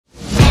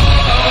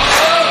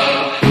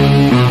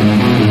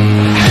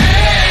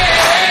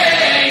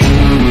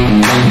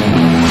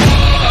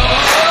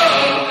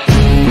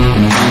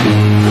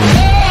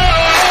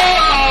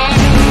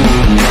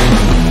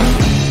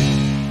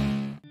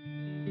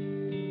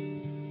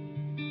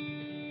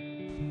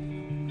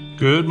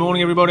Good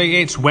morning everybody,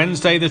 it's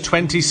Wednesday the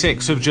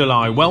 26th of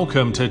July.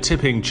 Welcome to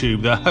Tipping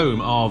Tube, the home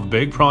of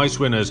big prize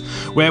winners,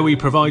 where we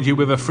provide you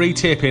with a free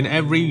tip in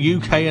every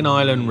UK and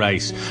Ireland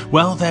race.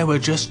 Well, there were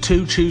just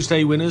 2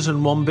 Tuesday winners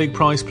and 1 big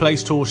prize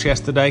place horse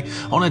yesterday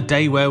on a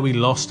day where we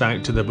lost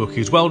out to the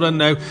bookies. Well done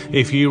though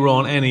if you were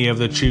on any of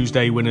the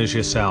Tuesday winners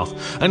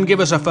yourself. And give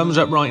us a thumbs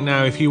up right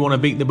now if you want to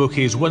beat the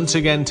bookies once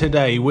again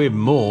today with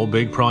more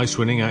big prize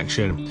winning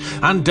action.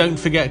 And don't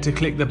forget to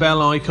click the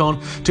bell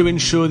icon to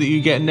ensure that you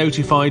get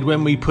notified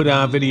when we put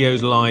our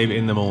videos live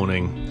in the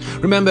morning.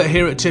 Remember,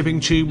 here at Tipping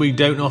Tube we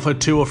don't offer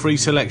 2 or 3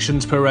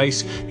 selections per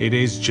race, it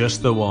is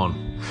just the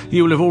one.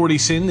 You will have already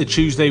seen the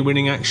Tuesday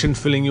winning action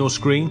filling your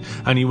screen,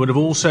 and you would have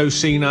also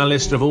seen our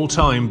list of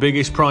all-time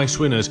biggest price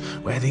winners,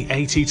 where the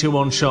 80 to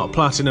 1 shot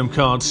platinum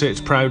card sits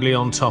proudly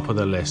on top of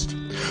the list.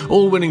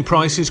 All winning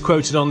prices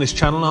quoted on this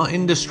channel are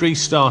industry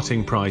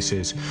starting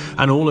prices,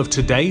 and all of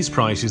today's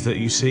prices that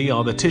you see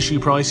are the tissue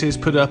prices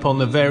put up on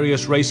the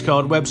various race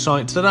card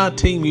websites that our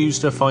team use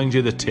to find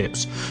you the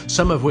tips,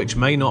 some of which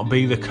may not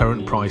be the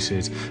current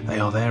prices. They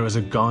are there as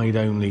a guide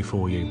only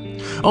for you.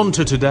 On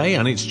to today,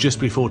 and it's just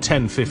before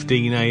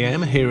 10:15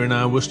 a.m. here in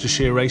our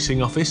Worcestershire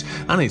racing office,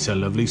 and it's a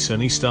lovely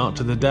sunny start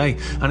to the day,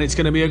 and it's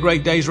going to be a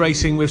great day's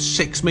racing with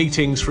 6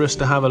 meetings for us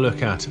to have a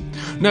look at.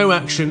 No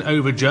action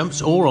over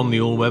jumps or on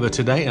the all-weather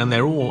today, and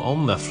they're all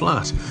on the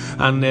flat,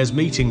 and there's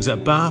meetings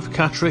at Bath,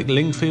 Catterick,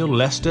 Lingfield,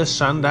 Leicester,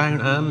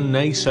 Sandown and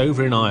Naas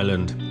over in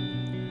Ireland.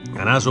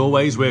 And as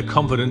always, we're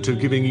confident of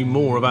giving you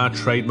more of our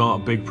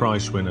trademark big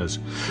price winners.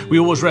 We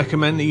always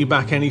recommend that you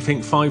back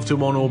anything 5 to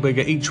 1 or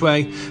bigger each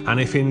way, and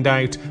if in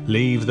doubt,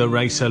 leave the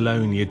race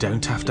alone. You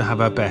don't have to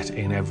have a bet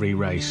in every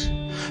race.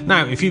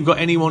 Now, if you've got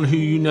anyone who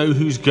you know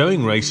who's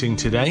going racing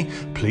today,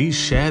 please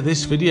share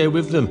this video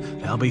with them.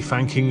 They'll be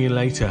thanking you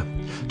later.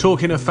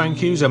 Talking of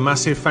thank yous, a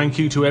massive thank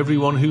you to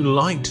everyone who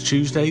liked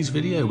Tuesday's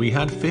video. We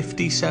had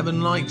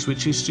 57 likes,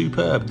 which is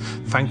superb.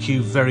 Thank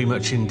you very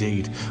much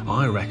indeed.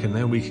 I reckon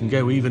that we can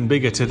go even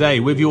bigger today.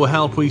 With your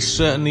help, we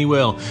certainly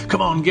will.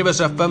 Come on, give us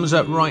a thumbs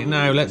up right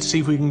now. Let's see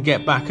if we can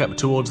get back up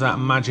towards that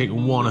magic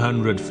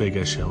 100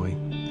 figure, shall we?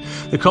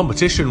 The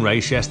competition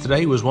race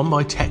yesterday was won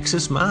by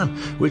Texas Man,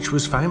 which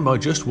was found by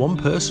just one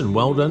person.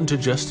 Well done to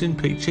Justin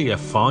Peachy, a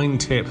fine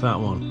tip that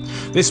one.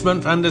 This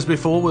month, and as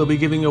before, we'll be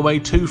giving away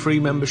 2 free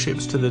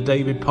memberships to the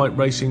David Pipe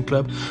Racing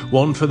Club,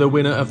 one for the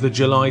winner of the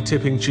July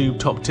Tipping Tube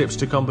Top Tips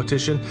to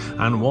competition,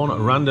 and one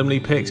randomly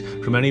picked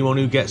from anyone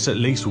who gets at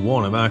least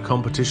one of our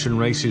competition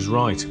races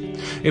right.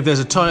 If there's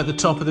a tie at the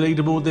top of the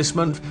leaderboard this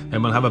month,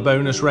 then we'll have a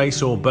bonus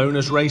race or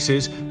bonus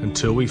races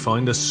until we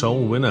find a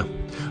sole winner.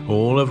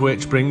 All of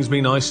which brings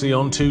me nicely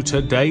on to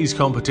today's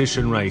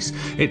competition race.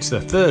 It's the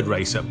 3rd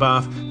race at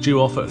Bath,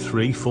 due off at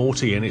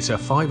 3:40, and it's a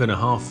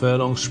 5.5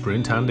 furlong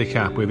sprint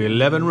handicap with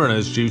 11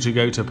 runners due to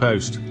go to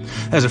post.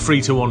 There's a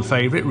 3 to 1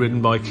 favourite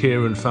ridden by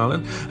Kieran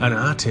Fallon, and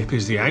our tip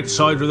is the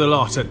outsider of the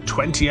lot at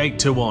 28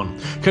 to 1.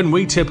 Can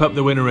we tip up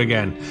the winner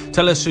again?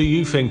 Tell us who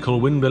you think will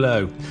win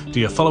below. Do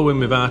you follow in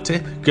with our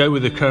tip, go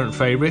with the current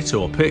favourite,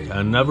 or pick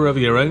another of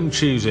your own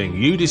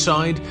choosing? You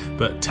decide,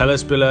 but tell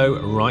us below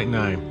right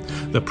now.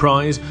 The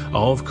prize,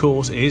 of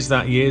course, is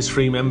that year's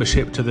free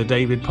membership to the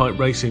David Pipe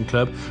Racing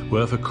Club,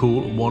 worth a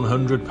cool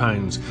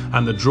 £100,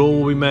 and the draw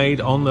will be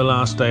made on the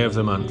last day of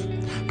the month.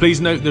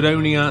 Please note that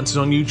only answers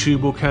on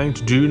YouTube will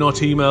count. Do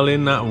not email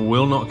in, that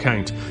will not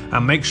count.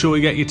 And make sure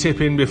you get your tip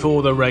in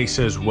before the race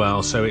as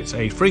well. So it's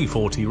a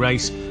 3:40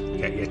 race.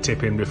 Get your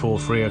tip in before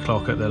 3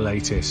 o'clock at the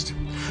latest.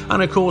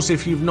 And of course,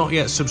 if you've not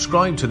yet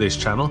subscribed to this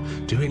channel,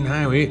 do it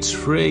now, it's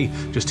free.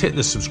 Just hit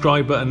the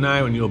subscribe button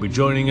now and you'll be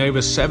joining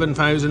over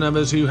 7,000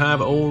 others who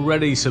have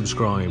already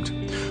subscribed.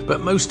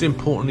 But most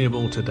importantly of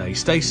all today,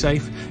 stay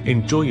safe,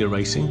 enjoy your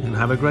racing and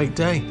have a great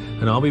day.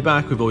 And I'll be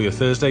back with all your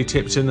Thursday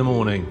tips in the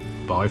morning.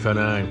 Bye for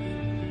now.